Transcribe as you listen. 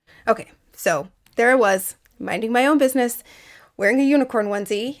Okay, so there I was, minding my own business, wearing a unicorn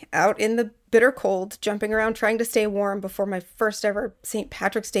onesie, out in the bitter cold, jumping around trying to stay warm before my first ever St.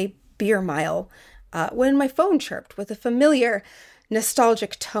 Patrick's Day beer mile, when my phone chirped with a familiar,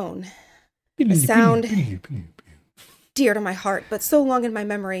 nostalgic tone. A sound dear to my heart, but so long in my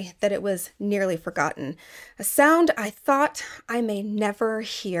memory that it was nearly forgotten. A sound I thought I may never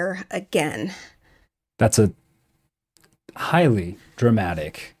hear again. That's a highly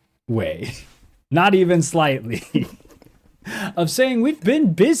dramatic way, not even slightly, of saying we've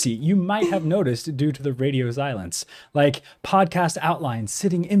been busy. You might have noticed due to the radio silence, like podcast outlines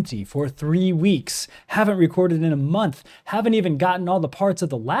sitting empty for 3 weeks, haven't recorded in a month, haven't even gotten all the parts of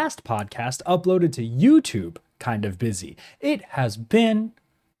the last podcast uploaded to YouTube. Kind of busy. It has been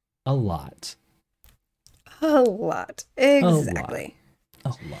a lot. A lot. Exactly. A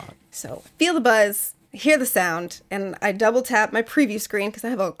lot. So feel the buzz, hear the sound, and I double tap my preview screen because I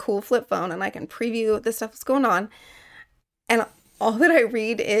have a cool flip phone and I can preview the stuff that's going on. And all that I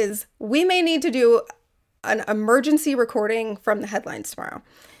read is, we may need to do an emergency recording from the headlines tomorrow.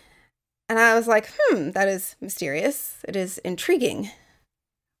 And I was like, that is mysterious. It is intriguing.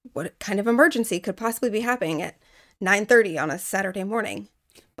 What kind of emergency could possibly be happening at 9:30 on a Saturday morning?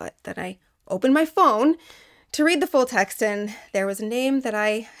 But then I opened my phone to read the full text, and there was a name that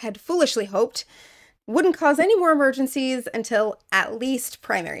I had foolishly hoped wouldn't cause any more emergencies until at least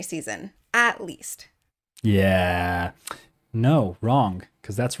primary season. At least. Yeah. No, wrong.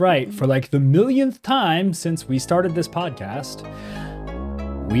 Because that's right. For like the millionth time since we started this podcast,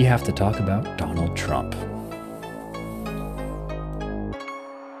 we have to talk about Donald Trump.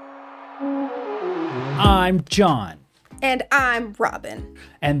 I'm John. And I'm Robin.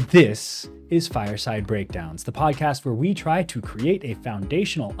 And this is Fireside Breakdowns, the podcast where we try to create a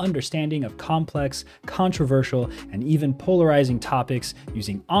foundational understanding of complex, controversial, and even polarizing topics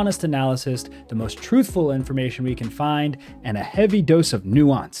using honest analysis, the most truthful information we can find, and a heavy dose of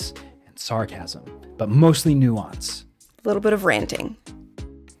nuance and sarcasm, but mostly nuance. A little bit of ranting.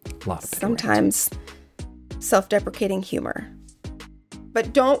 A lot of sometimes self-deprecating humor.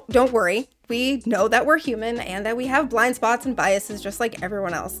 But don't worry. We know that we're human and that we have blind spots and biases just like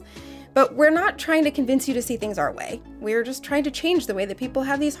everyone else. But we're not trying to convince you to see things our way. We're just trying to change the way that people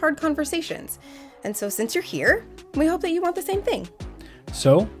have these hard conversations. And so since you're here, we hope that you want the same thing.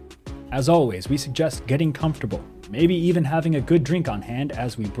 So, as always, we suggest getting comfortable, maybe even having a good drink on hand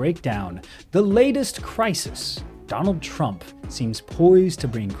as we break down the latest crisis Donald Trump seems poised to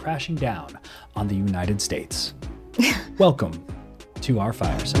bring crashing down on the United States. Welcome to our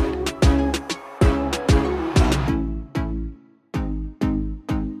fireside.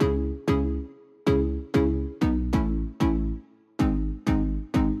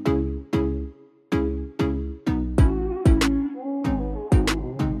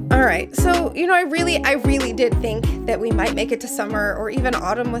 All right, so, I really did think that we might make it to summer or even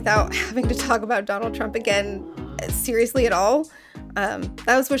autumn without having to talk about Donald Trump again seriously at all. That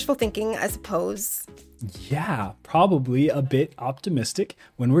was wishful thinking, I suppose. Yeah, probably a bit optimistic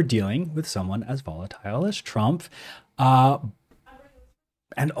when we're dealing with someone as volatile as Trump. And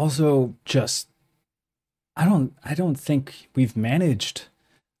also just, I don't think we've managed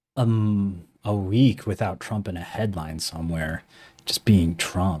a week without Trump in a headline somewhere, just being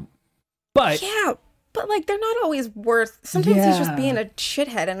Trump. But yeah, but they're not always worth. Sometimes he's just being a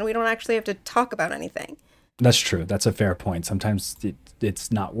shithead, and we don't actually have to talk about anything. That's true. That's a fair point. Sometimes it's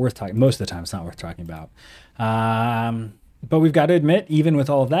not worth talking. Most of the time, it's not worth talking about. But we've got to admit, even with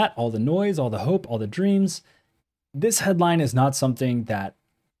all of that, all the noise, all the hope, all the dreams, this headline is not something that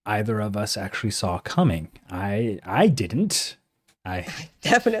either of us actually saw coming. I didn't. I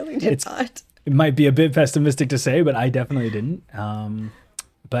definitely did not. It might be a bit pessimistic to say, but I definitely didn't.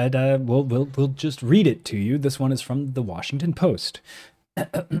 But we'll just read it to you. This one is from the Washington Post.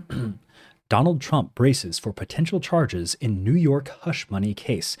 Donald Trump braces for potential charges in New York hush money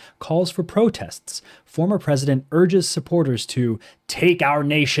case, calls for protests. Former president urges supporters to take our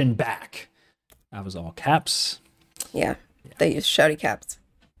nation back. That was all caps. Yeah, they use shouty caps.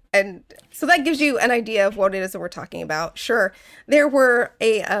 And so that gives you an idea of what it is that we're talking about. Sure, there was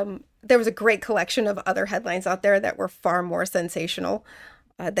a great collection of other headlines out there that were far more sensational.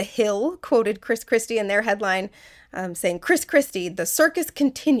 The Hill quoted Chris Christie in their headline saying, "Chris Christie, the circus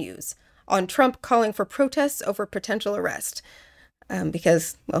continues," on Trump calling for protests over potential arrest.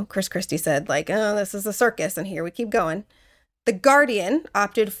 Because, Chris Christie said, this is a circus, and here we keep going. The Guardian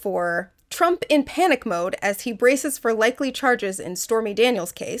opted for Trump in panic mode as he braces for likely charges in Stormy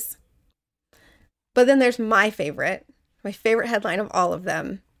Daniels' case. But then there's my favorite headline of all of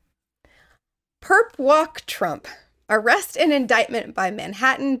them. Perp walk Trump. Arrest and indictment by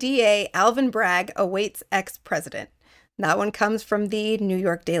Manhattan DA Alvin Bragg awaits ex-president. That one comes from the New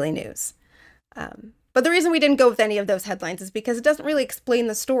York Daily News. But the reason we didn't go with any of those headlines is because it doesn't really explain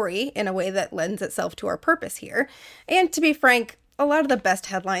the story in a way that lends itself to our purpose here. And to be frank, a lot of the best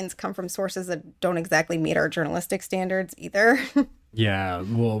headlines come from sources that don't exactly meet our journalistic standards either. Yeah,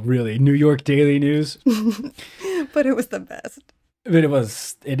 well, really, New York Daily News. But it was the best. But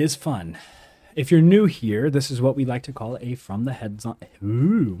it is fun. If you're new here, this is what we like to call a from the heads on.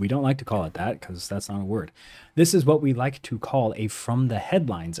 Ooh, we don't like to call it that because that's not a word. This is what we like to call a from the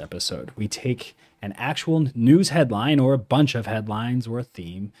headlines episode. We take an actual news headline or a bunch of headlines or a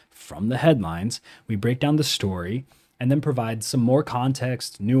theme from the headlines. We break down the story and then provide some more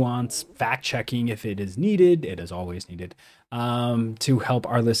context, nuance, fact checking if it is needed. It is always needed to help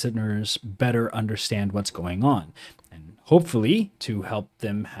our listeners better understand what's going on. Hopefully to help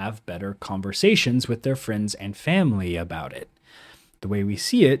them have better conversations with their friends and family about it. The way we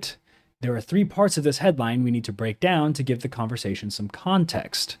see it, there are 3 parts of this headline we need to break down to give the conversation some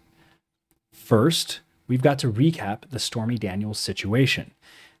context. First, we've got to recap the Stormy Daniels situation.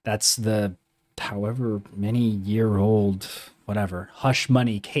 That's the however many year old, whatever, hush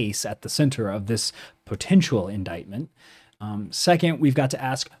money case at the center of this potential indictment. Second, we've got to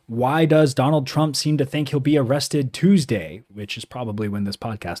ask, why does Donald Trump seem to think he'll be arrested Tuesday, which is probably when this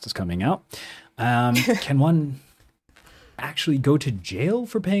podcast is coming out? Can one actually go to jail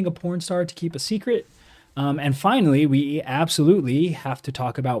for paying a porn star to keep a secret? And finally, we absolutely have to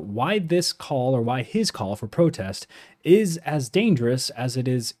talk about why this call or why his call for protest is as dangerous as it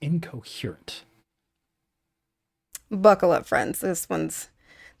is incoherent. Buckle up, friends. This one's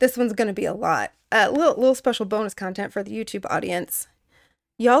going to be a lot. Little special bonus content for the YouTube audience.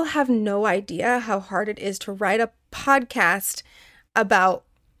 Y'all have no idea how hard it is to write a podcast about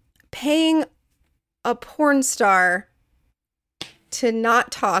paying a porn star to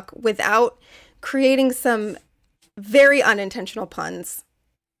not talk without creating some very unintentional puns.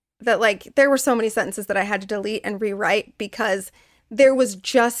 That, like, there were so many sentences that I had to delete and rewrite because there was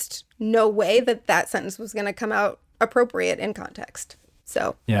just no way that sentence was going to come out appropriate in context.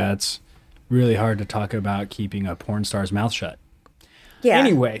 So yeah, it's really hard to talk about keeping a porn star's mouth shut. Yeah.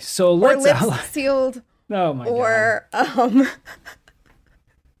 Anyway, so let's or lips sealed. Oh my God.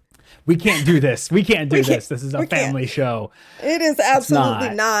 We can't do this. We can't do this. This is a family show. It is absolutely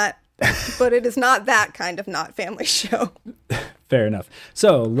not. But it is not that kind of not family show. Fair enough.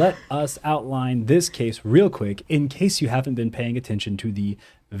 So let us outline this case real quick in case you haven't been paying attention to the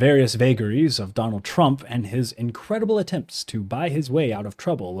various vagaries of Donald Trump and his incredible attempts to buy his way out of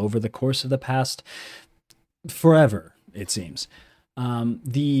trouble over the course of the past forever, it seems.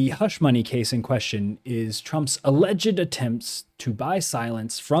 The hush money case in question is Trump's alleged attempts to buy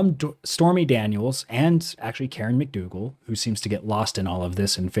silence from Stormy Daniels and actually Karen McDougal, who seems to get lost in all of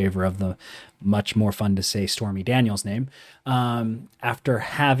this in favor of the much more fun to say Stormy Daniels name, after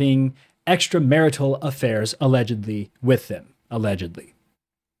having extramarital affairs allegedly with them, allegedly.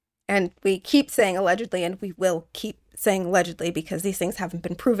 And we keep saying allegedly, and we will keep saying allegedly because these things haven't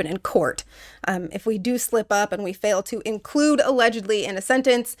been proven in court. If we do slip up and we fail to include allegedly in a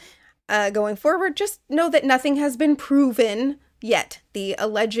sentence going forward, just know that nothing has been proven yet. The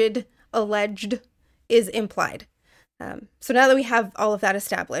alleged is implied. So now that we have all of that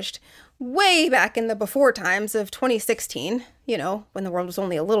established, way back in the before times of 2016, when the world was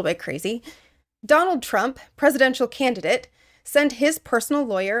only a little bit crazy, Donald Trump, presidential candidate, sent his personal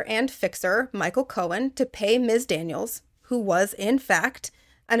lawyer and fixer, Michael Cohen, to pay Ms. Daniels, who was, in fact,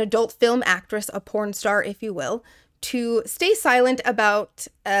 an adult film actress, a porn star, if you will, to stay silent about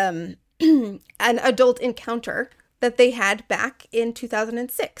an adult encounter that they had back in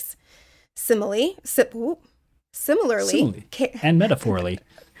 2006. Similarly, and metaphorically.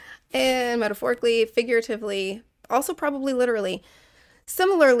 And metaphorically, figuratively, also probably literally.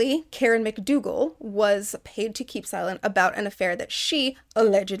 Similarly, Karen McDougal was paid to keep silent about an affair that she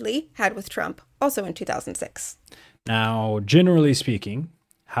allegedly had with Trump, also in 2006. Now, generally speaking,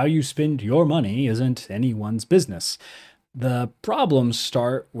 how you spend your money isn't anyone's business. The problems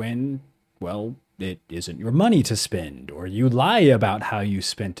start when, well, it isn't your money to spend, or you lie about how you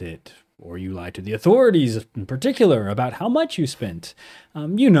spent it, or you lie to the authorities in particular about how much you spent.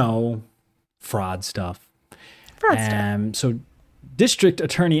 Fraud stuff. So District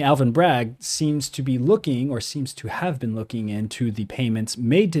Attorney Alvin Bragg seems to have been looking into the payments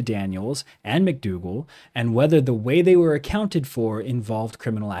made to Daniels and McDougal and whether the way they were accounted for involved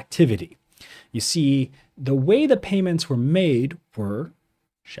criminal activity. You see, the way the payments were made were,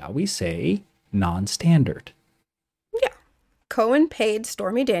 shall we say, non-standard. Yeah. Cohen paid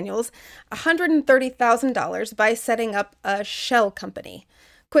Stormy Daniels $130,000 by setting up a shell company.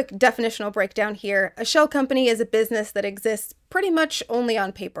 Quick definitional breakdown here. A shell company is a business that exists pretty much only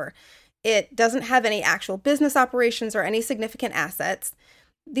on paper. It doesn't have any actual business operations or any significant assets.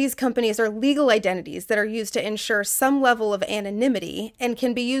 These companies are legal identities that are used to ensure some level of anonymity and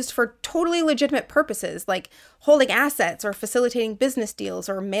can be used for totally legitimate purposes like holding assets or facilitating business deals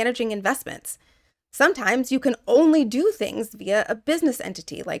or managing investments. Sometimes you can only do things via a business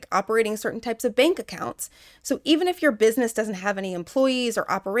entity, like operating certain types of bank accounts. So even if your business doesn't have any employees or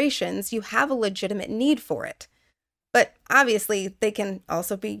operations, you have a legitimate need for it. But obviously, they can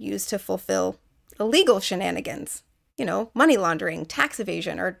also be used to fulfill illegal shenanigans. Money laundering, tax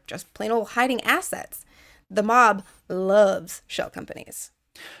evasion, or just plain old hiding assets. The mob loves shell companies.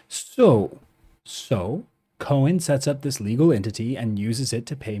 So Cohen sets up this legal entity and uses it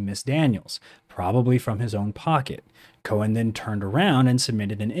to pay Miss Daniels, probably from his own pocket. Cohen then turned around and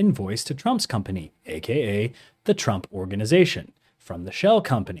submitted an invoice to Trump's company, aka the Trump Organization, from the shell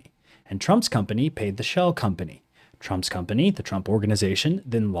company. And Trump's company paid the shell company. Trump's company, the Trump Organization,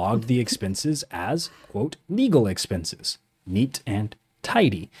 then logged the expenses as, quote, legal expenses. Neat and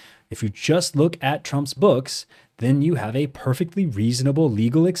tidy. If you just look at Trump's books, then you have a perfectly reasonable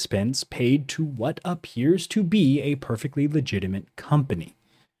legal expense paid to what appears to be a perfectly legitimate company.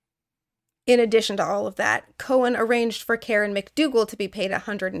 In addition to all of that, Cohen arranged for Karen McDougal to be paid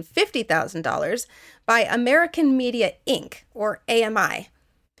 $150,000 by American Media Inc., or AMI.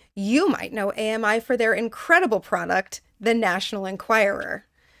 You might know AMI for their incredible product, the National Enquirer.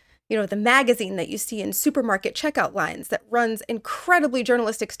 The magazine that you see in supermarket checkout lines that runs incredibly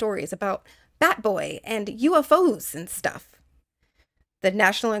journalistic stories about Batboy and UFOs and stuff. The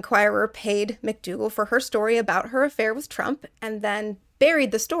National Enquirer paid McDougal for her story about her affair with Trump and then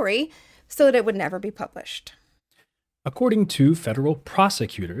buried the story so that it would never be published. According to federal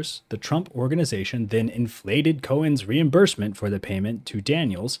prosecutors, the Trump Organization then inflated Cohen's reimbursement for the payment to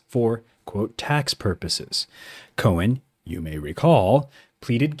Daniels for, quote, tax purposes. Cohen, you may recall,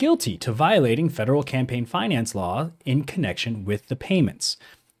 pleaded guilty to violating federal campaign finance law in connection with the payments.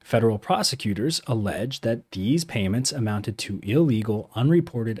 Federal prosecutors allege that these payments amounted to illegal,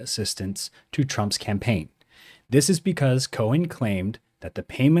 unreported assistance to Trump's campaign. This is because Cohen claimed that the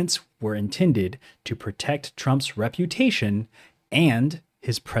payments were intended to protect Trump's reputation and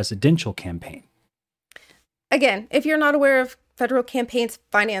his presidential campaign. Again, if you're not aware of federal campaigns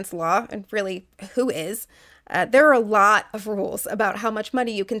finance law, and really who is, there are a lot of rules about how much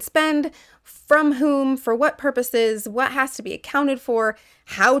money you can spend, from whom, for what purposes, what has to be accounted for,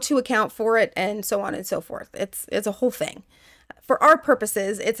 how to account for it, and so on and so forth. It's a whole thing. For our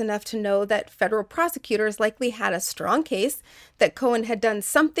purposes, it's enough to know that federal prosecutors likely had a strong case that Cohen had done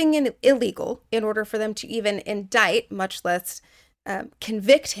something illegal in order for them to even indict, much less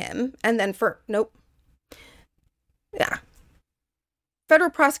convict him, and then Federal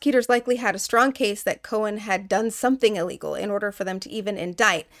prosecutors likely had a strong case that Cohen had done something illegal in order for them to even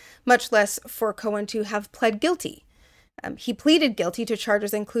indict, much less for Cohen to have pled guilty. He pleaded guilty to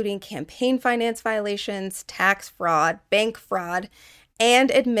charges including campaign finance violations, tax fraud, bank fraud, and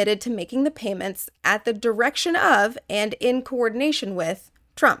admitted to making the payments at the direction of and in coordination with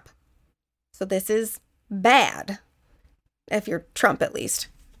Trump. So this is bad, if you're Trump at least.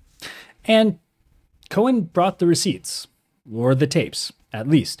 And Cohen brought the receipts, or the tapes, at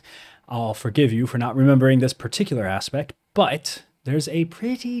least. I'll forgive you for not remembering this particular aspect, but there's a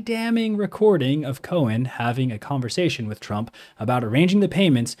pretty damning recording of Cohen having a conversation with Trump about arranging the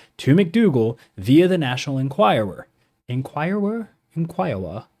payments to McDougal via the National Enquirer. Enquirer?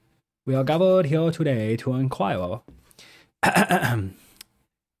 We are gathered here today to inquire.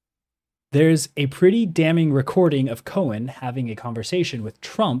 There's a pretty damning recording of Cohen having a conversation with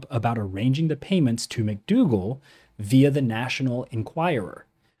Trump about arranging the payments to McDougal via the National Enquirer.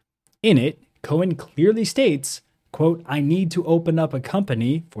 In it, Cohen clearly states, quote, I need to open up a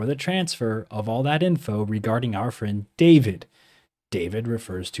company for the transfer of all that info regarding our friend David. David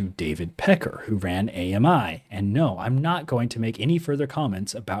refers to David Pecker, who ran AMI. And no, I'm not going to make any further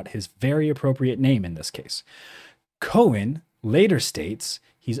comments about his very appropriate name in this case. Cohen later states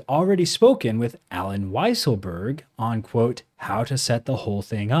he's already spoken with Alan Weisselberg on, quote, how to set the whole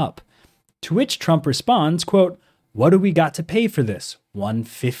thing up. To which Trump responds, quote, what do we got to pay for this?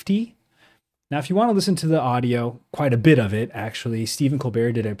 $150? Now, if you want to listen to the audio, quite a bit of it, actually, Stephen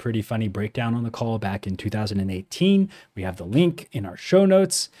Colbert did a pretty funny breakdown on the call back in 2018. We have the link in our show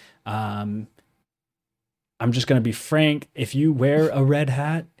notes. I'm just going to be frank. If you wear a red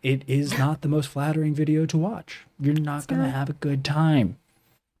hat, it is not the most flattering video to watch. You're not going to have a good time.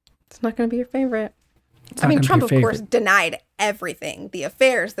 It's not going to be your favorite. I mean, Trump, of course, denied everything, the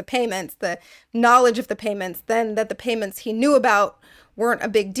affairs, the payments, the knowledge of the payments, then that the payments he knew about weren't a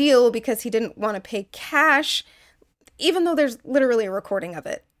big deal because he didn't want to pay cash, even though there's literally a recording of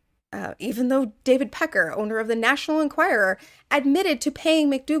it. Even though David Pecker, owner of the National Enquirer, admitted to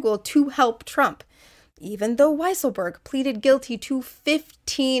paying McDougal to help Trump. Even though Weisselberg pleaded guilty to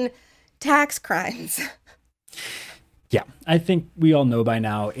 15 tax crimes. Yeah, I think we all know by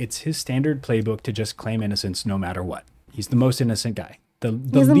now it's his standard playbook to just claim innocence no matter what. He's the most innocent guy. The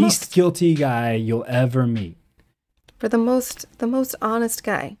least guilty guy you'll ever meet. For the most honest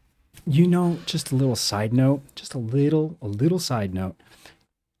guy. You know, just a little side note, just a little side note.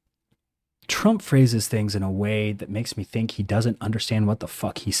 Trump phrases things in a way that makes me think he doesn't understand what the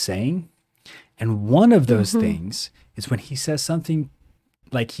fuck he's saying. And one of those things is when he says something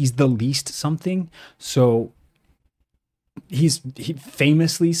like he's the least something. So he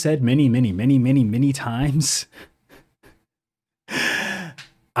famously said many times,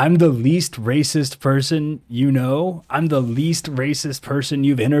 I'm the least racist person you know. I'm the least racist person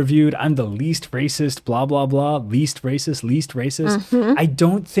you've interviewed. I'm the least racist, blah, blah, blah. Least racist. I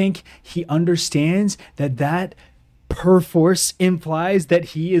don't think he understands that perforce implies that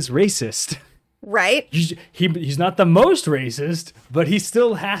he is racist. Right? He's not the most racist, but he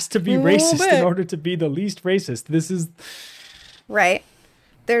still has to be racist in order to be the least racist. This is... Right.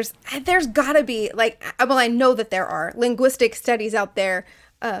 There's got to be, like, well, I know that there are linguistic studies out there,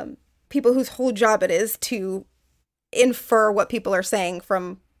 people whose whole job it is to infer what people are saying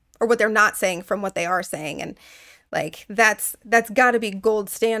from, or what they're not saying from what they are saying. And, like, that's got to be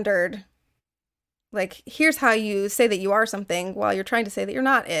gold standard. Like, here's how you say that you are something while you're trying to say that you're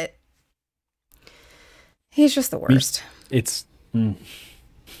not it. He's just the worst.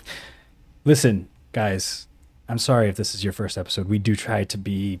 Listen, guys, I'm sorry if this is your first episode. We do try to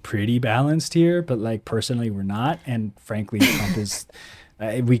be pretty balanced here, but like personally, we're not. And frankly, Trump is,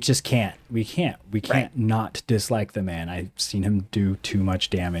 we just can't. We can't not dislike the man. I've seen him do too much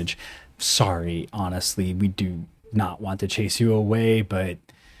damage. Sorry, honestly, we do not want to chase you away, but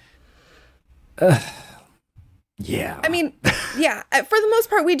yeah. I mean, yeah, for the most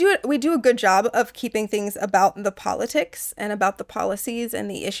part, we do a good job of keeping things about the politics and about the policies and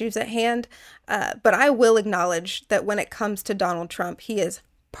the issues at hand. But I will acknowledge that when it comes to Donald Trump, he is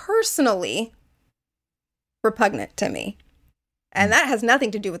personally repugnant to me. And that has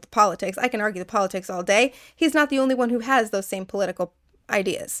nothing to do with the politics. I can argue the politics all day. He's not the only one who has those same political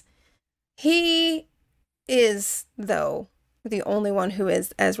ideas. He is, though, the only one who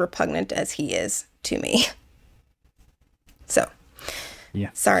is as repugnant as he is to me. So, yeah.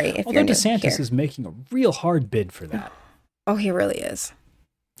 Sorry if Although you're new DeSantis here. is making a real hard bid for that. Oh, he really is.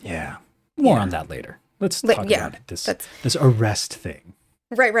 Yeah. More on that later. Let's talk about it. This arrest thing.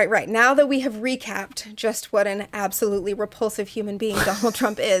 Right. Now that we have recapped just what an absolutely repulsive human being Donald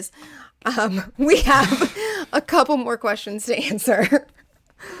Trump is, we have a couple more questions to answer.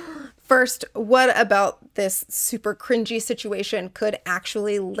 First, what about this super cringy situation could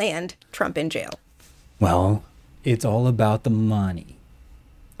actually land Trump in jail? Well, it's all about the money.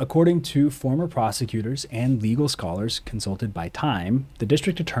 According to former prosecutors and legal scholars consulted by Time, the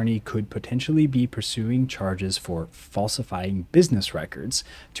district attorney could potentially be pursuing charges for falsifying business records,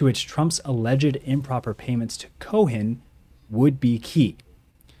 to which Trump's alleged improper payments to Cohen would be key.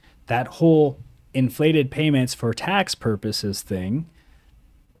 That whole inflated payments for tax purposes thing,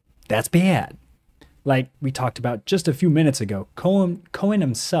 that's bad. Like we talked about just a few minutes ago, Cohen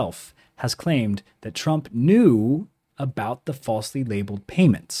himself has claimed that Trump knew about the falsely labeled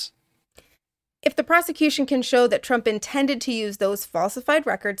payments. If the prosecution can show that Trump intended to use those falsified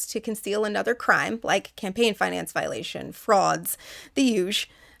records to conceal another crime, like campaign finance violation, frauds, the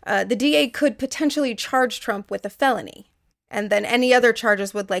usual, the DA could potentially charge Trump with a felony. And then any other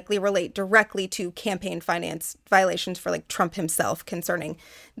charges would likely relate directly to campaign finance violations for like Trump himself concerning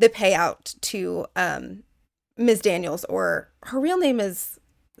the payout to Ms. Daniels, or her real name is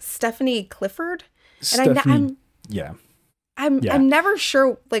Stephanie Clifford. I'm never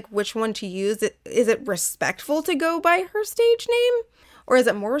sure like which one to use. Is it respectful to go by her stage name, or is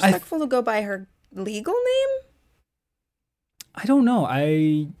it more respectful to go by her legal name? I don't know.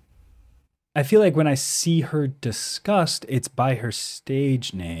 I feel like when I see her discussed, it's by her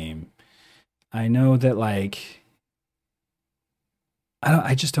stage name. I know that like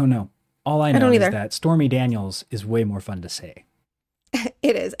I just don't know. All I know is that Stormy Daniels is way more fun to say.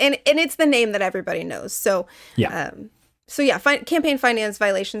 It is. And it's the name that everybody knows. So, yeah. Campaign finance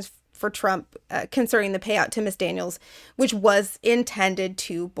violations for Trump concerning the payout to Ms. Daniels, which was intended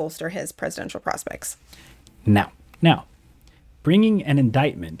to bolster his presidential prospects. Now, bringing an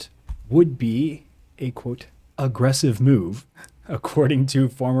indictment would be a, quote, aggressive move, according to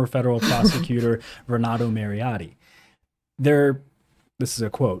former federal prosecutor Renato Mariotti. This is a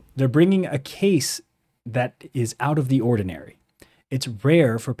quote, they're bringing a case that is out of the ordinary. It's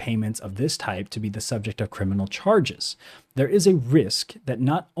rare for payments of this type to be the subject of criminal charges. There is a risk that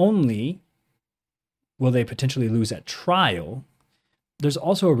not only will they potentially lose at trial, there's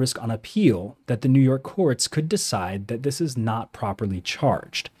also a risk on appeal that the New York courts could decide that this is not properly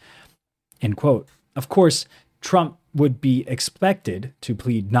charged. End quote. Of course, Trump would be expected to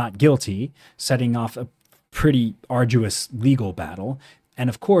plead not guilty, setting off a pretty arduous legal battle. And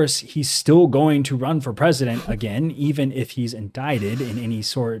of course, he's still going to run for president again, even if he's indicted in any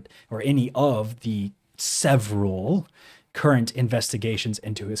sort or any of the several current investigations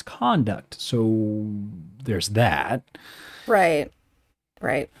into his conduct. So there's that. Right.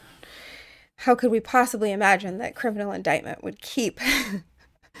 How could we possibly imagine that criminal indictment would keep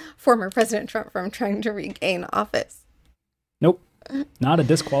former President Trump from trying to regain office? Nope. Not a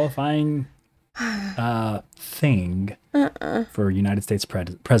disqualifying thing for United States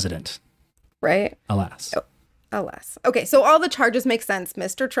president. Right? Alas. Oh, alas. Okay, so all the charges make sense.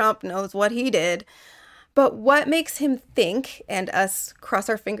 Mr. Trump knows what he did. But what makes him think, and us cross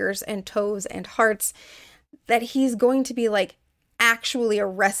our fingers and toes and hearts, that he's going to be actually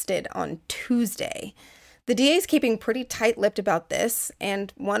arrested on Tuesday? The DA's keeping pretty tight-lipped about this,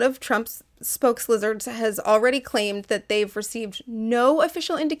 and one of Trump's spokeslizards has already claimed that they've received no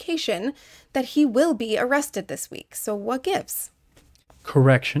official indication that he will be arrested this week. So what gives?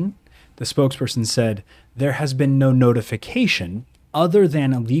 Correction. The spokesperson said there has been no notification other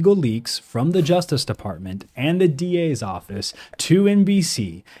than illegal leaks from the Justice Department and the DA's office to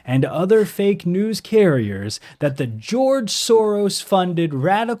NBC and other fake news carriers that the George Soros-funded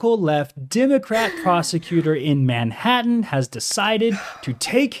radical left Democrat prosecutor in Manhattan has decided to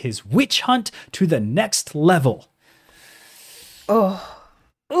take his witch hunt to the next level. Ooh.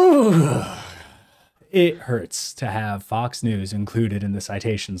 It hurts to have Fox News included in the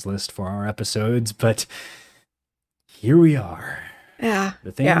citations list for our episodes, but here we are. Yeah.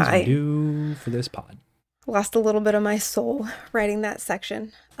 The things we do for this pod. Lost a little bit of my soul writing that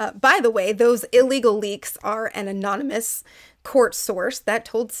section. By the way, those illegal leaks are an anonymous court source that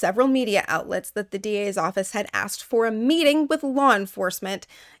told several media outlets that the DA's office had asked for a meeting with law enforcement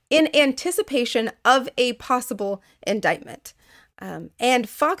in anticipation of a possible indictment. And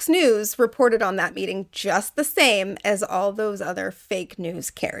Fox News reported on that meeting just the same as all those other fake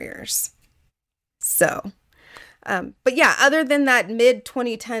news carriers. So... but yeah, other than that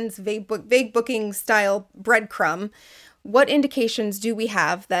mid-2010s vague booking style breadcrumb, what indications do we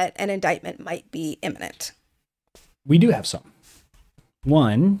have that an indictment might be imminent? We do have some.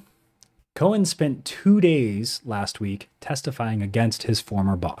 One, Cohen spent 2 days last week testifying against his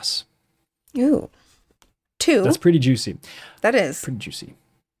former boss. Ooh. 2? That's pretty juicy. That is. Pretty juicy.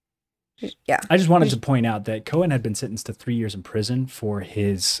 Yeah. I just wanted to point out that Cohen had been sentenced to 3 years in prison for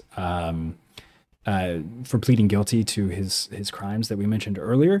his... for pleading guilty to his crimes that we mentioned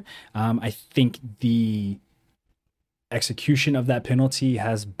earlier. I think the execution of that penalty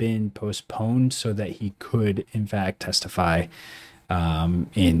has been postponed so that he could, in fact, testify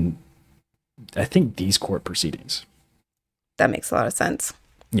in, I think, these court proceedings. That makes a lot of sense.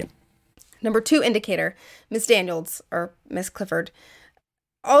 Yeah. Number 2 indicator, Ms. Daniels, or Ms. Clifford,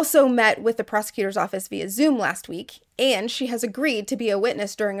 also met with the prosecutor's office via Zoom last week, and she has agreed to be a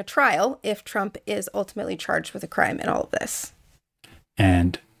witness during a trial if Trump is ultimately charged with a crime in all of this.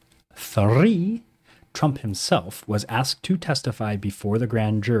 And 3, Trump himself was asked to testify before the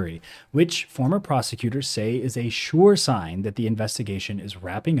grand jury, which former prosecutors say is a sure sign that the investigation is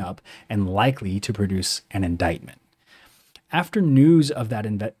wrapping up and likely to produce an indictment. After news of that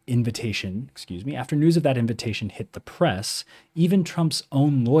invitation hit the press, even Trump's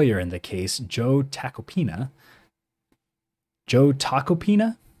own lawyer in the case, Joe Tacopina, Joe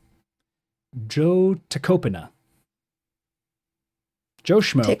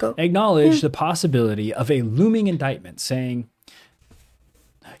Schmo acknowledged the possibility of a looming indictment, saying,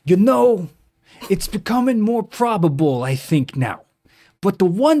 it's becoming more probable, I think, now. But the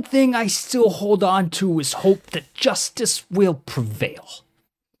one thing I still hold on to is hope that justice will prevail.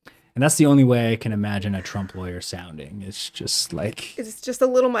 And that's the only way I can imagine a Trump lawyer sounding. It's just like... It's just a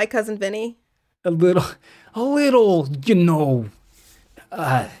little My Cousin Vinny. A little,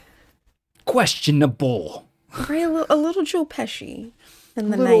 questionable. Right, a little Joe Pesci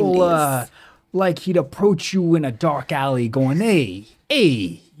in the 90s. Like he'd approach you in a dark alley going, hey,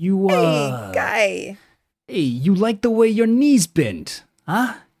 you... Hey, guy. Hey, you like the way your knees bend?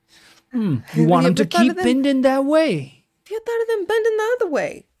 Huh? You want them to keep bending that way? Have you thought of them bending the other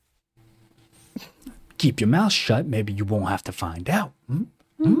way? keep your mouth shut. Maybe you won't have to find out.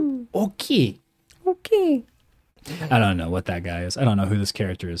 Okay. Okay. I don't know what that guy is. I don't know who this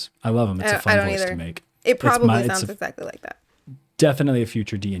character is. I love him. It's a fun voice to make. It probably sounds exactly like that. Definitely a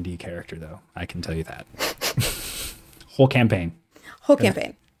future D&D character, though. I can tell you that. Whole campaign.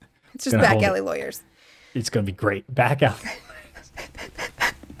 It's just back alley lawyers. It's going to be great. Back alley.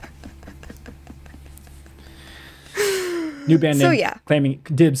 New band name. Claiming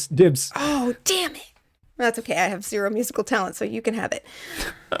dibs. Oh, damn it. That's okay. I have zero musical talent, so you can have it.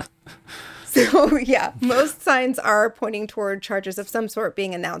 So, yeah, most signs are pointing toward charges of some sort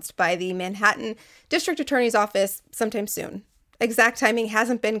being announced by the Manhattan District Attorney's Office sometime soon. Exact timing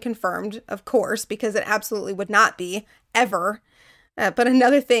hasn't been confirmed, of course, because it absolutely would not be, ever. But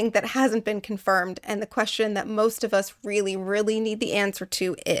another thing that hasn't been confirmed, and the question that most of us really, really need the answer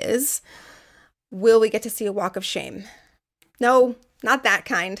to is, will we get to see a walk of shame? No, not that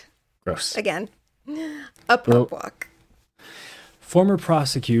kind. Gross. Again, a perp walk. Former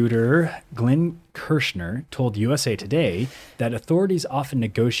prosecutor Glenn Kirshner told USA Today that authorities often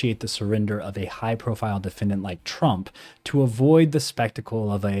negotiate the surrender of a high-profile defendant like Trump to avoid the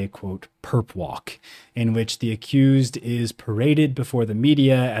spectacle of a, quote, perp walk, in which the accused is paraded before the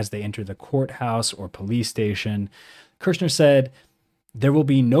media as they enter the courthouse or police station. Kirshner said, "There will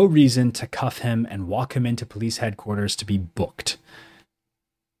be no reason to cuff him and walk him into police headquarters to be booked."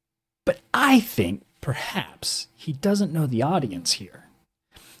 But I think perhaps he doesn't know the audience here.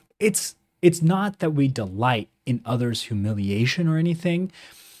 It's not that we delight in others' humiliation or anything,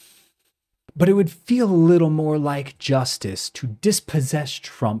 but it would feel a little more like justice to dispossess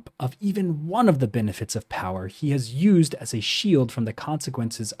Trump of even one of the benefits of power he has used as a shield from the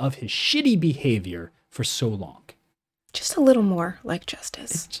consequences of his shitty behavior for so long. Just a little more like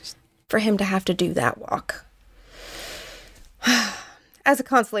justice for him to have to do that walk. As a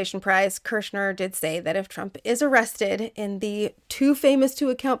consolation prize, Kirshner did say that if Trump is arrested in the too famous to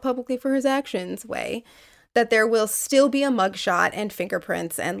account publicly for his actions way, that there will still be a mugshot and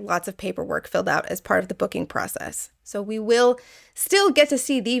fingerprints and lots of paperwork filled out as part of the booking process. So we will still get to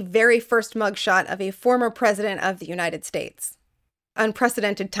see the very first mugshot of a former president of the United States.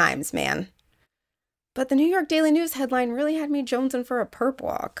 Unprecedented times, man. But the New York Daily News headline really had me jonesing for a perp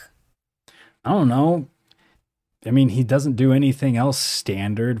walk. I don't know. I mean, he doesn't do anything else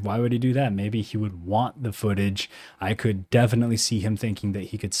standard. Why would he do that? Maybe he would want the footage. I could definitely see him thinking that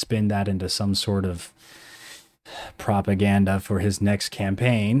he could spin that into some sort of propaganda for his next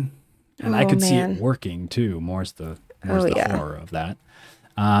campaign. And I could see it working too. More's the horror of that.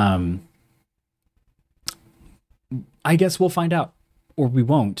 I guess we'll find out, or we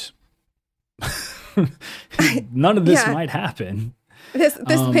won't. None of this might happen. This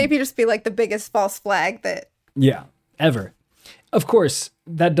maybe just be like the biggest false flag that. Yeah, ever. Of course,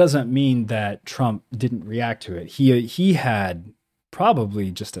 that doesn't mean that Trump didn't react to it. He had probably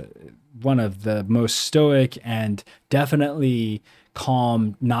just one of the most stoic and definitely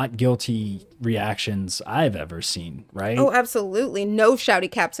calm, not guilty reactions I've ever seen, right? Oh, absolutely. No shouty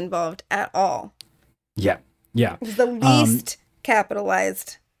caps involved at all. Yeah. It was the least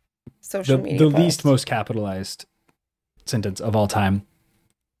capitalized social media The post. least most capitalized sentence of all time.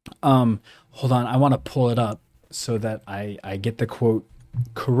 Hold on, I want to pull it up so that I get the quote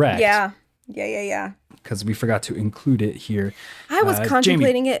correct. Yeah. Because we forgot to include it here. I was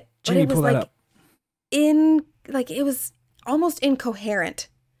contemplating it, but Jamie, it was pull that up. It was almost incoherent.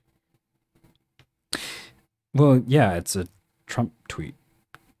 Well, yeah, it's a Trump tweet.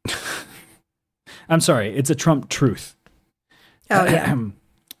 I'm sorry, it's a Trump truth. Oh, yeah.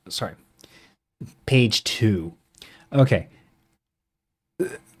 Sorry. Page 2. Okay.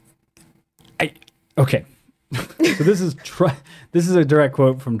 Okay. So this is a direct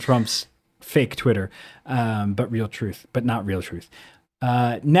quote from Trump's fake Twitter, but not real truth.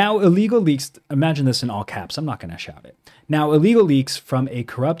 Now illegal leaks, imagine this in all caps, I'm not going to shout it. Now illegal leaks from a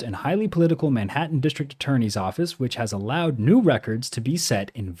corrupt and highly political Manhattan District Attorney's Office, which has allowed new records to be set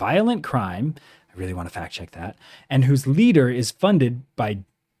in violent crime, I really want to fact check that, and whose leader is funded by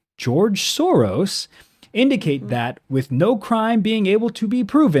George Soros, indicate that with no crime being able to be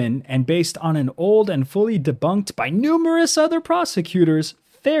proven and based on an old and fully debunked by numerous other prosecutors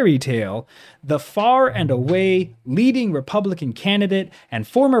fairy tale, the far and away leading Republican candidate and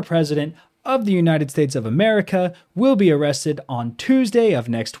former president of the United States of America will be arrested on Tuesday of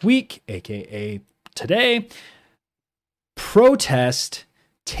next week, aka today. Protest,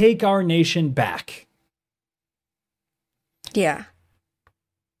 take our nation back. Yeah.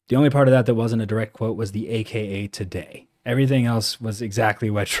 The only part of that wasn't a direct quote was the AKA today. Everything else was exactly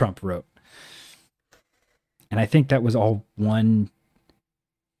what Trump wrote. And I think that was all one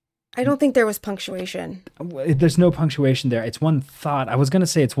I don't think there was punctuation. There's no punctuation there. It's one thought. I was going to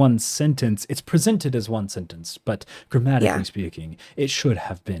say it's one sentence. It's presented as one sentence, but grammatically speaking, it should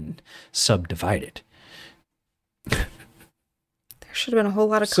have been subdivided. There should have been a whole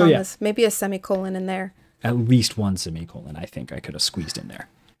lot of commas. Maybe a semicolon in there. At least one semicolon, I think I could have squeezed in there.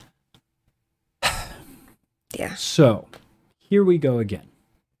 Yeah. So, here we go again.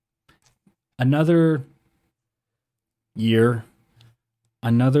 Another year,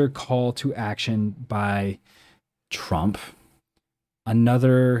 another call to action by Trump,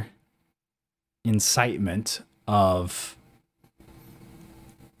 another incitement of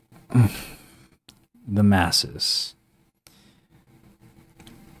the masses.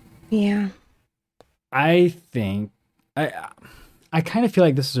 Yeah. I think I kind of feel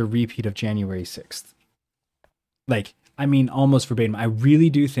like this is a repeat of January 6th. Like, I mean, almost verbatim. I really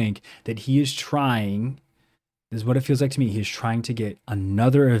do think that he is trying, this is what it feels like to me, he is trying to get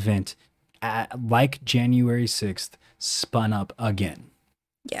another event like January 6th spun up again.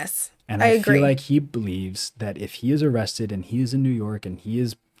 Yes, and I agree. Feel like he believes that if he is arrested and he is in New York and he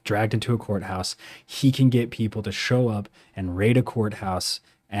is dragged into a courthouse, he can get people to show up and raid a courthouse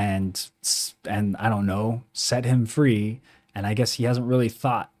and I don't know, set him free. And I guess he hasn't really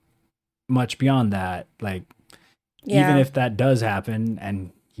thought much beyond that. Like, even if that does happen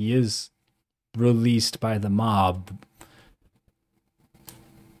and he is released by the mob,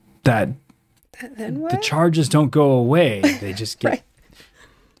 the charges don't go away. They just get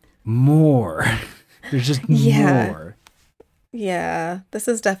more. There's just more. Yeah, this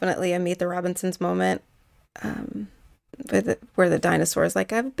is definitely a Meet the Robinsons moment. Where the dinosaur is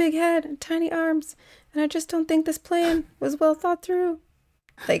like, I have a big head and tiny arms, and I just don't think this plan was well thought through.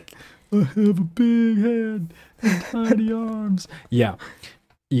 Like, I have a big head and tiny arms. Yeah.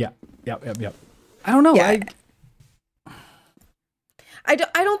 I don't know. Yeah. I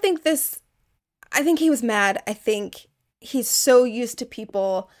don't think this. I think he was mad. I think he's so used to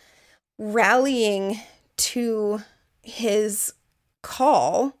people rallying to his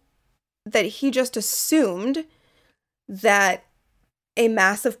call that he just assumed that a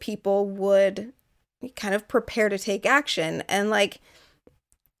mass of people would kind of prepare to take action. And like,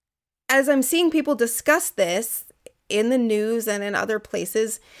 as I'm seeing people discuss this in the news and in other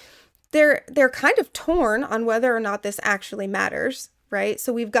places, they're kind of torn on whether or not this actually matters, right?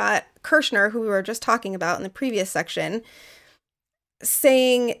 So we've got Kirshner, who we were just talking about in the previous section,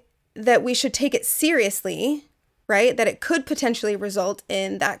 saying that we should take it seriously, right? That it could potentially result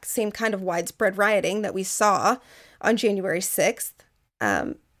in that same kind of widespread rioting that we saw on January 6th,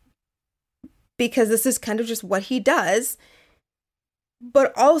 because this is kind of just what he does,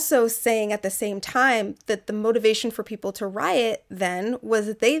 but also saying at the same time that the motivation for people to riot then was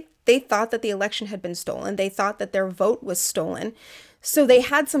that they thought that the election had been stolen. They thought that their vote was stolen. So they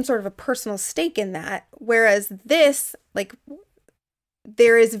had some sort of a personal stake in that, whereas this, like,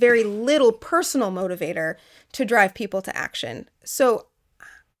 there is very little personal motivator to drive people to action. So,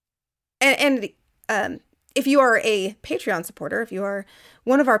 and if you are a Patreon supporter, if you are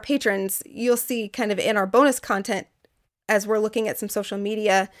one of our patrons, you'll see kind of in our bonus content, as we're looking at some social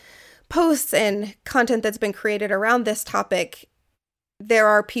media posts and content that's been created around this topic, there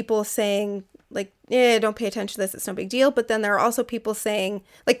are people saying, like, don't pay attention to this, it's no big deal. But then there are also people saying,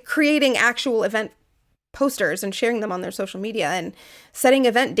 like, creating actual event posters and sharing them on their social media and setting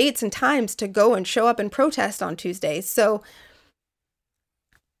event dates and times to go and show up and protest on Tuesdays. So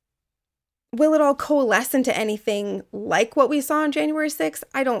will it all coalesce into anything like what we saw on January 6th?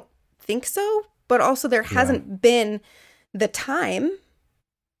 I don't think so. But also there hasn't been the time.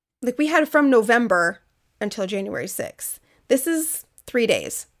 Like, we had from November until January 6th. This is 3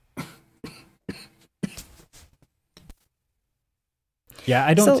 days. Yeah,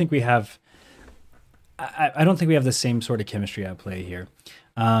 I don't think we have... I don't think we have the same sort of chemistry at play here.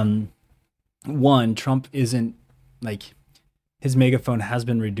 One, Trump isn't, like... His megaphone has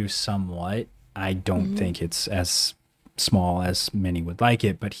been reduced somewhat. I don't think it's as small as many would like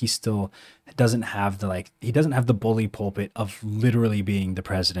it, but he still doesn't have the bully pulpit of literally being the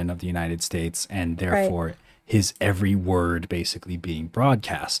president of the United States, and therefore his every word basically being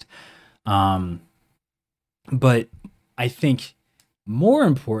broadcast. But I think more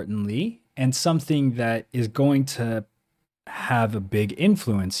importantly, and something that is going to have a big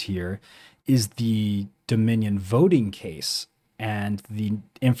influence here, is the Dominion voting case and the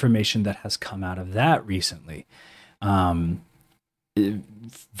information that has come out of that recently. Very,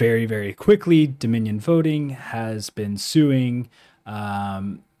 very quickly, Dominion Voting has been suing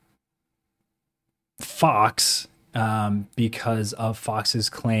Fox because of Fox's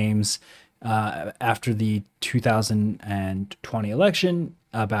claims after the 2020 election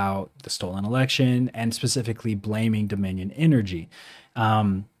about the stolen election and specifically blaming Dominion Energy.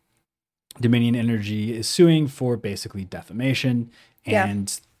 Dominion Energy is suing for basically defamation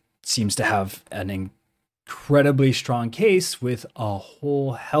and seems to have an incredibly strong case with a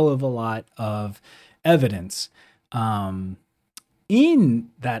whole hell of a lot of evidence. In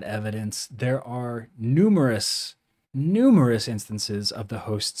that evidence, there are numerous instances of the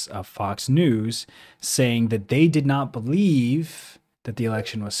hosts of Fox News saying that they did not believe that the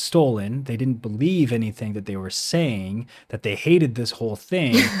election was stolen. They didn't believe anything that they were saying, that they hated this whole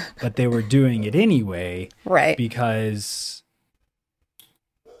thing, but they were doing it anyway. Right. Because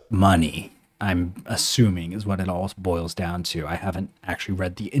money, I'm assuming, is what it all boils down to. I haven't actually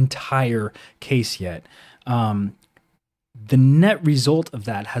read the entire case yet. The net result of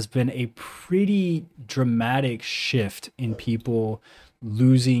that has been a pretty dramatic shift in people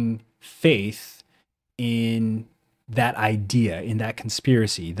losing faith in that idea, in that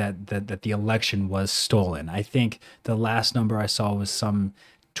conspiracy, that the election was stolen. I think the last number I saw was some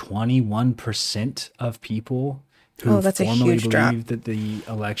 21% of people who formerly believed that the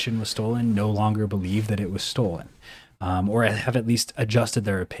election was stolen no longer believe that it was stolen, or have at least adjusted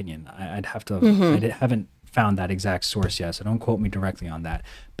their opinion. I'd have to, I haven't found that exact source yet, so don't quote me directly on that.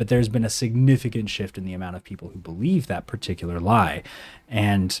 But there's been a significant shift in the amount of people who believe that particular lie.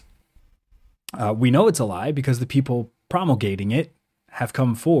 And we know it's a lie because the people promulgating it have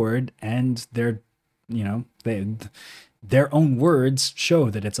come forward and their own words show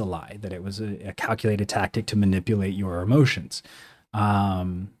that it's a lie, that it was a calculated tactic to manipulate your emotions.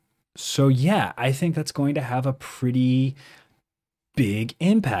 So yeah, I think that's going to have a pretty big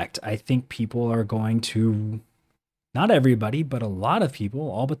impact. I think people are going to, not everybody, but a lot of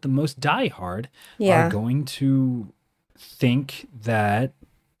people, all but the most diehard, are going to think that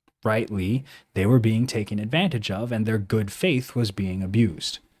rightly they were being taken advantage of and their good faith was being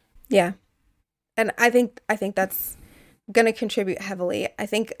abused. Yeah. And I think that's going to contribute heavily. I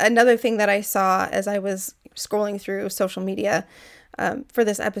think another thing that I saw as I was scrolling through social media for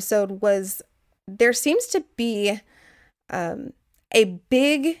this episode was there seems to be a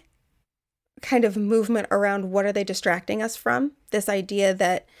big kind of movement around what are they distracting us from? This idea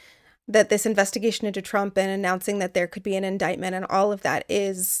that this investigation into Trump and announcing that there could be an indictment and all of that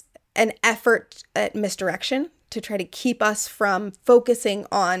is an effort at misdirection to try to keep us from focusing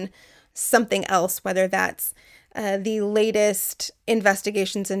on something else, whether that's the latest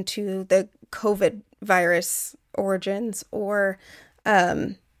investigations into the COVID virus origins or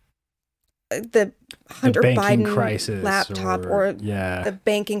the Hunter Biden crisis laptop or the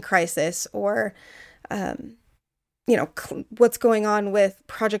banking crisis or, what's going on with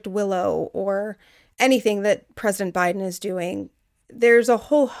Project Willow or anything that President Biden is doing. There's a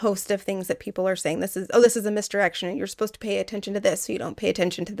whole host of things that people are saying this is a misdirection. You're supposed to pay attention to this, so you don't pay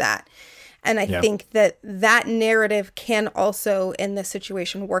attention to that. And I think that narrative can also, in this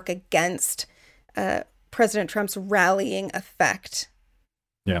situation, work against President Trump's rallying effect.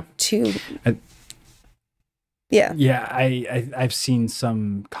 Yeah. I've seen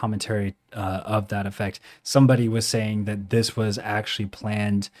some commentary of that effect. Somebody was saying that this was actually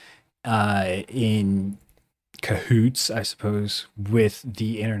planned in cahoots, I suppose, with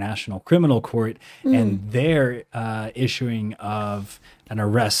the International Criminal Court and their issuing of an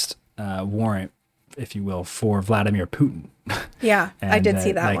arrest warrant, if you will, for Vladimir Putin. Yeah, I did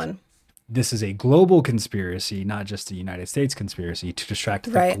see that one. This is a global conspiracy, not just a United States conspiracy, to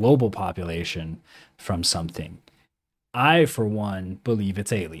distract the global population from something. I, for one, believe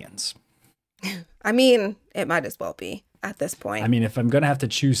it's aliens. I mean, it might as well be at this point. I mean, if I'm going to have to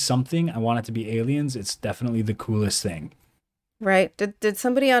choose something, I want it to be aliens. It's definitely the coolest thing. Right. Did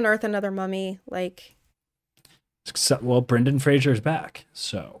somebody unearth another mummy? Well, Brendan Fraser's back,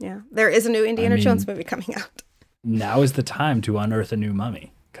 so. Yeah, there is a new Indiana Jones movie coming out. Now is the time to unearth a new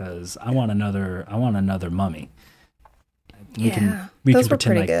mummy. Because I want another mummy. Those were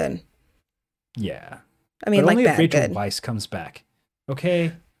pretty good. Yeah. I mean, but only if Rachel Weisz comes back.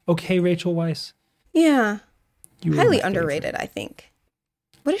 Okay, Rachel Weisz. Yeah. Highly underrated, I think.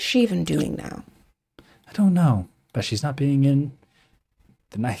 What is she even doing now? I don't know. But she's not being in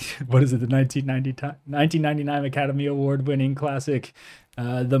the 1999 Academy Award winning classic,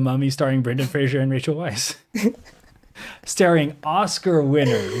 The Mummy, starring Brendan Fraser and Rachel Weisz. Starring Oscar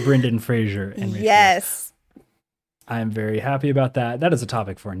winner Brendan Fraser and Rachel Weisz. I'm very happy about that. That is a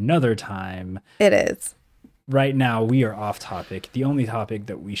topic for another time. It is. Right now, we are off topic. The only topic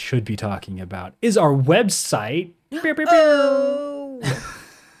that we should be talking about is our website.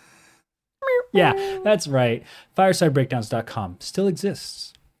 Yeah, that's right. FiresideBreakdowns.com still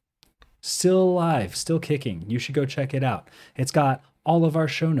exists. Still alive, still kicking. You should go check it out. It's got all of our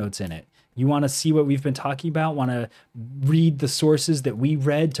show notes in it. You want to see what we've been talking about, want to read the sources that we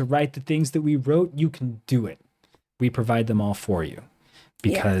read to write the things that we wrote, you can do it. We provide them all for you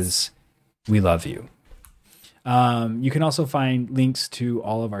because we love you. You can also find links to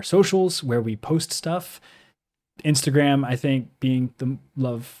all of our socials where we post stuff. Instagram, I think, being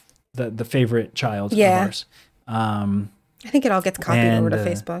the favorite child of ours. I think it all gets copied over to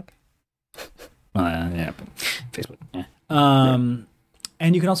Facebook. Facebook. Yeah.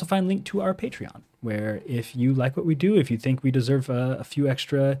 And you can also find a link to our Patreon, where if you like what we do, if you think we deserve a few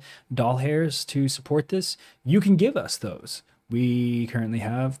extra doll hairs to support this, you can give us those. We currently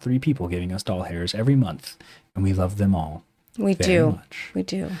have 3 people giving us doll hairs every month, and we love them all. We do.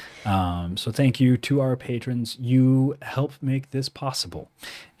 So thank you to our patrons. You help make this possible.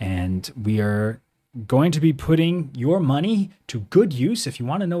 And we are going to be putting your money to good use. If you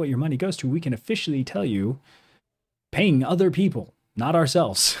want to know what your money goes to, we can officially tell you paying other people, not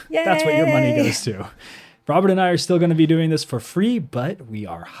ourselves. Yay! That's what your money goes to. Robert and I are still going to be doing this for free, but we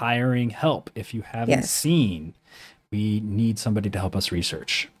are hiring help. If you haven't seen, we need somebody to help us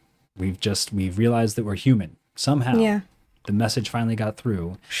research. We've realized that we're human somehow. Yeah. The message finally got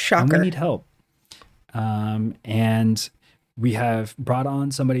through. Shocker. And we need help. And we have brought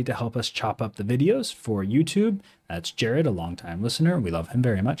on somebody to help us chop up the videos for YouTube. That's Jared, a longtime listener. We love him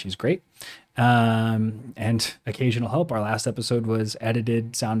very much. He's great. And occasional help. Our last episode was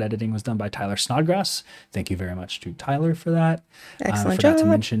edited. Sound editing was done by Tyler Snodgrass. Thank you very much to Tyler for that. Excellent job. I forgot to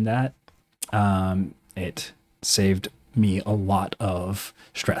mention that. It saved me a lot of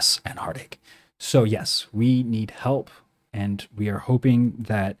stress and heartache. So yes, we need help. And we are hoping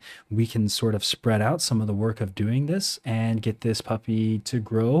that we can sort of spread out some of the work of doing this and get this puppy to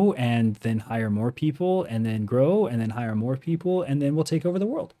grow and then hire more people and then grow and then hire more people. And then we'll take over the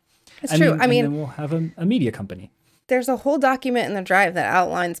world. It's true. I mean, and then we'll have a media company. There's a whole document in the drive that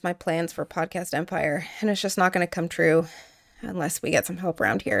outlines my plans for Podcast Empire. And it's just not going to come true unless we get some help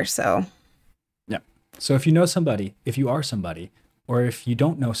around here. So, yeah. So if you know somebody, if you are somebody, or if you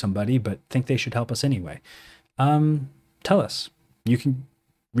don't know somebody but think they should help us anyway, tell us. You can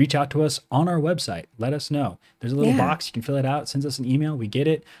reach out to us on our website. Let us know. There's a little box. You can fill it out. Sends us an email. We get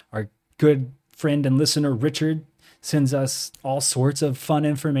it. Our good friend and listener, Richard, sends us all sorts of fun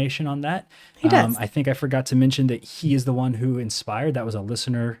information on that. He does. I think I forgot to mention that he is the one who inspired. That was a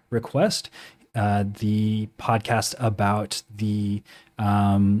listener request. The podcast about the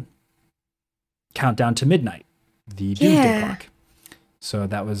countdown to midnight, the doomsday clock. So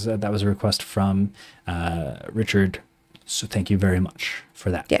that was a request from Richard. So thank you very much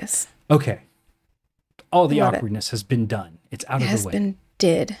for that. Yes. Okay. All the awkwardness has been done. It's out of the way. Has been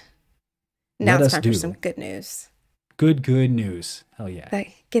did. Now it's time for some good news. Good news. Hell yeah.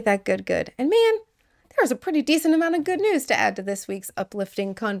 Get that good. And man, there was a pretty decent amount of good news to add to this week's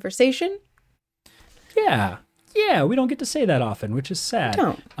uplifting conversation. Yeah. Yeah, we don't get to say that often, which is sad.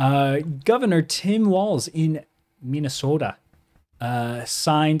 Governor Tim Walz in Minnesota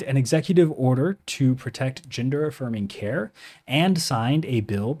signed an executive order to protect gender-affirming care and signed a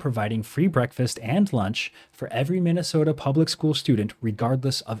bill providing free breakfast and lunch for every Minnesota public school student,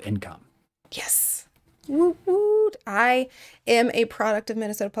 regardless of income. Yes. Woot woot. I am a product of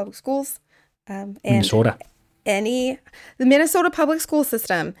Minnesota Public Schools. Minnesota. The Minnesota public school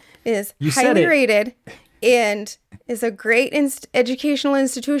system is highly rated and is a great educational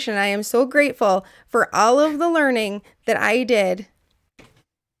institution. I am so grateful for all of the learning that I did.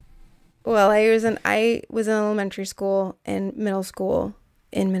 Well, I was in elementary school and middle school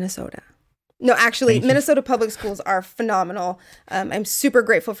in Minnesota. No, actually, Minnesota public schools are phenomenal. I'm super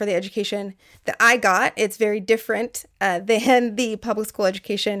grateful for the education that I got. It's very different than the public school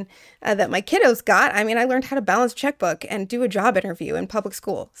education that my kiddos got. I mean, I learned how to balance a checkbook and do a job interview in public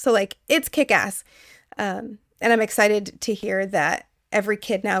school. So, it's kick-ass. And I'm excited to hear that every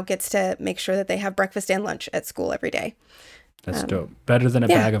kid now gets to make sure that they have breakfast and lunch at school every day. That's dope. Better than a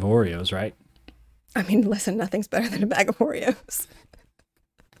bag of Oreos, right? I mean, listen, nothing's better than a bag of Oreos.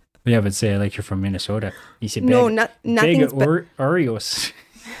 Yeah, but say you're from Minnesota. You said nothing's Oreos.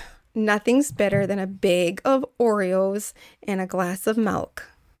 Nothing's better than a bag of Oreos and a glass of milk.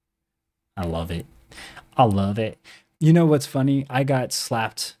 I love it. I love it. You know what's funny? I got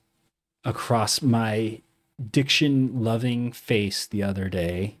slapped across my diction-loving face the other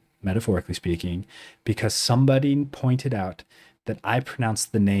day, metaphorically speaking, because somebody pointed out that I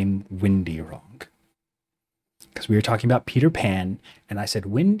pronounced the name Wendy wrong. Because we were talking about Peter Pan, and I said,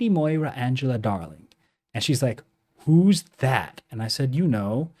 Wendy Moira Angela Darling. And she's like, who's that? And I said,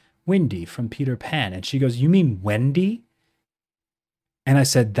 Wendy from Peter Pan. And she goes, you mean Wendy? And I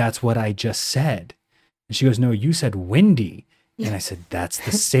said, that's what I just said. And she goes, no, you said Wendy. And I said, that's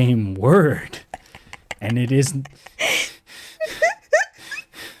the same word. And it isn't.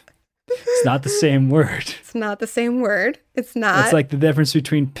 It's not the same word. It's not the same word. It's not. It's like the difference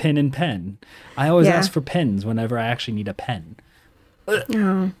between pin and pen. I always ask for pens whenever I actually need a pen.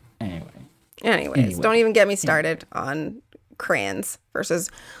 Oh. Anyways, don't even get me started on crayons versus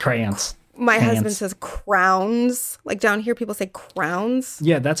crayons. My husband says crowns. Like down here, people say crowns.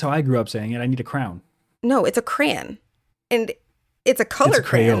 Yeah, that's how I grew up saying it. I need a crown. No, it's a crayon, and it's a color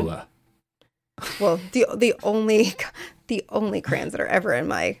crayon. Crayola. Well, the only crayons that are ever in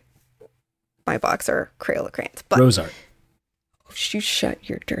my box are Crayola crayons. But Rose art. You shut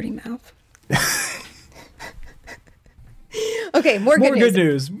your dirty mouth. Okay, more good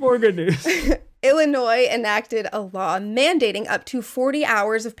news. More good news. Illinois enacted a law mandating up to 40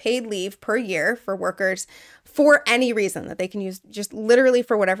 hours of paid leave per year for workers for any reason that they can use, just literally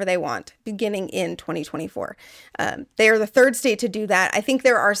for whatever they want, beginning in 2024. They are the third state to do that. I think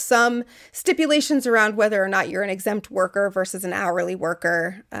there are some stipulations around whether or not you're an exempt worker versus an hourly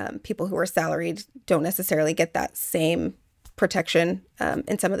worker. People who are salaried don't necessarily get that same protection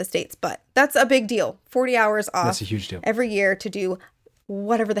in some of the states, but that's a big deal. 40 hours off. That's a huge deal. Every year to do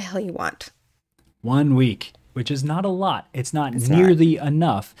whatever the hell you want. 1 week, which is not a lot. It's nearly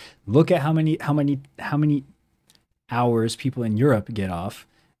enough. Look at how many hours people in Europe get off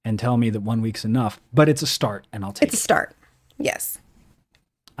and tell me that 1 week's enough, but it's a start and I'll take it. It's a start. Yes.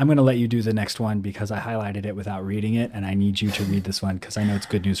 I'm going to let you do the next one because I highlighted it without reading it, and I need you to read this one because I know it's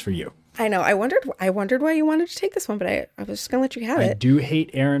good news for you. I know. I wondered why you wanted to take this one, but I was just going to let you have it. I do hate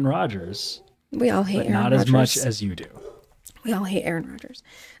Aaron Rodgers. We all hate Aaron Rodgers. But not as much as you do. We all hate Aaron Rodgers.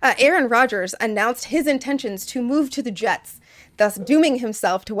 Aaron Rodgers announced his intentions to move to the Jets, thus dooming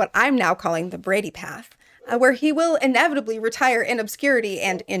himself to what I'm now calling the Brady path, where he will inevitably retire in obscurity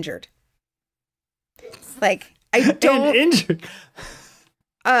and injured. Like, I don't... And injured?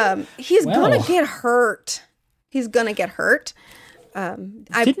 He's gonna get hurt. He's gonna get hurt. I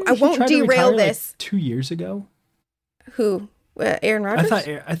won't derail this. Like 2 years ago? Who? Aaron Rodgers?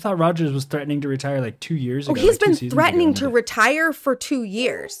 I thought Rodgers was threatening to retire like 2 years ago. Oh, he's been threatening to retire for 2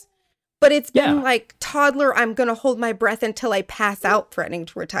 years. But it's been like toddler, I'm going to hold my breath until I pass out threatening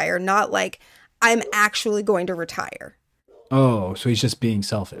to retire, not like I'm actually going to retire. Oh, so he's just being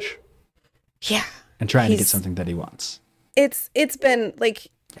selfish. Yeah. And trying to get something that he wants. It's been like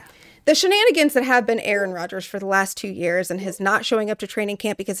the shenanigans that have been Aaron Rodgers for the last 2 years and his not showing up to training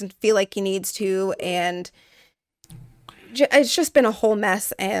camp because he doesn't feel like he needs to, and it's just been a whole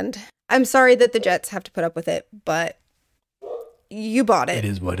mess, and I'm sorry that the Jets have to put up with it, but you bought it. It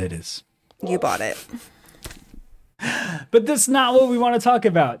is what it is. You bought it. But that's not what we want to talk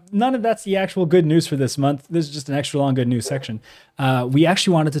about. None of that's the actual good news for this month. This is just an extra long good news section. We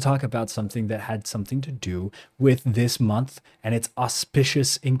actually wanted to talk about something that had something to do with this month and its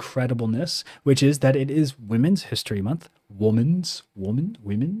auspicious incredibleness, which is that it is Women's History Month. Women's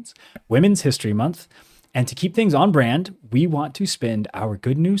History Month. And to keep things on brand, we want to spend our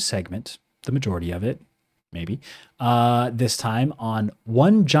good news segment, the majority of it, maybe, this time on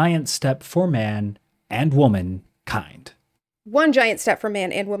one giant step for man and womankind. One giant step for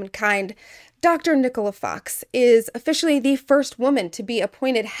man and womankind. Dr. Nicola Fox is officially the first woman to be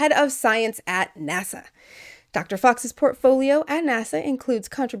appointed head of science at NASA. Dr. Fox's portfolio at NASA includes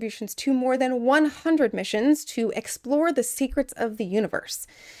contributions to more than 100 missions to explore the secrets of the universe,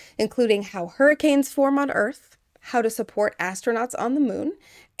 including how hurricanes form on Earth, how to support astronauts on the moon,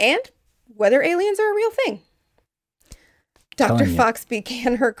 and whether aliens are a real thing. Dr. Fox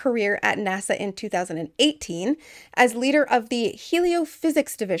began her career at NASA in 2018 as leader of the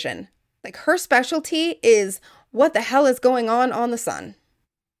Heliophysics Division. Like, her specialty is what the hell is going on the sun.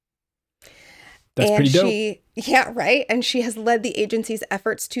 That's pretty dope. Yeah, right. And she has led the agency's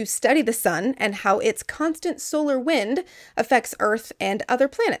efforts to study the sun and how its constant solar wind affects Earth and other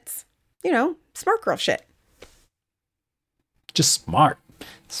planets. You know, smart girl shit. Just smart.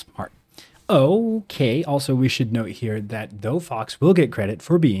 Smart. Okay. Also, we should note here that though Fox will get credit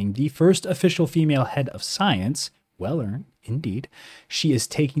for being the first official female head of science, well earned, indeed, she is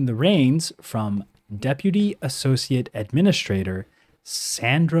taking the reins from Deputy Associate Administrator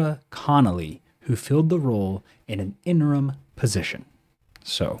Sandra Connolly, who filled the role in an interim position.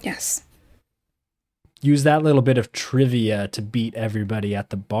 So, yes, use that little bit of trivia to beat everybody at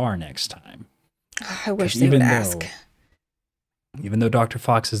the bar next time. I wish they would ask. Even though Dr.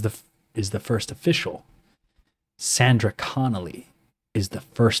 Fox is the first official, Sandra Connolly is the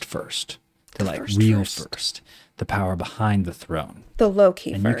first, the real first, the power behind the throne. The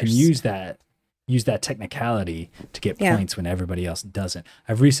low-key and first. You can use that. use that technicality to get points when everybody else doesn't.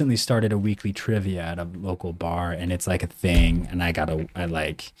 I've recently started a weekly trivia at a local bar, and it's like a thing. And I'm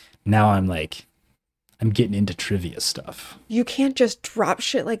getting into trivia stuff. You can't just drop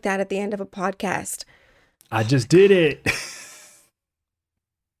shit like that at the end of a podcast. I just did it.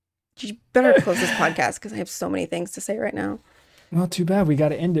 You better close this podcast because I have so many things to say right now. Well, too bad. We got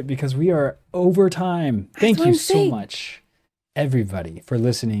to end it because we are over time. Thank you so much, everybody, for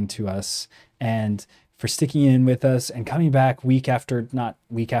listening to us and for sticking in with us and coming back not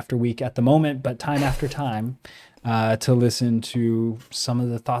week after week at the moment, but time after time to listen to some of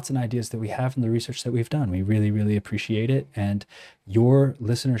the thoughts and ideas that we have and the research that we've done. We really, really appreciate it. And your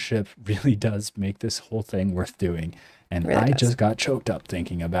listenership really does make this whole thing worth doing. And really I just got choked up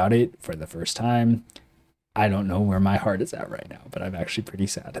thinking about it for the first time. I don't know where my heart is at right now, but I'm actually pretty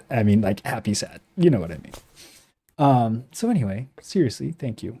sad. I mean, like happy sad. You know what I mean? So anyway, seriously,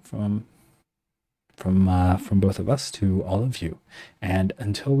 thank you from both of us to all of you. And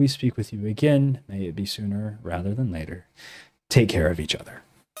until we speak with you again, may it be sooner rather than later, take care of each other.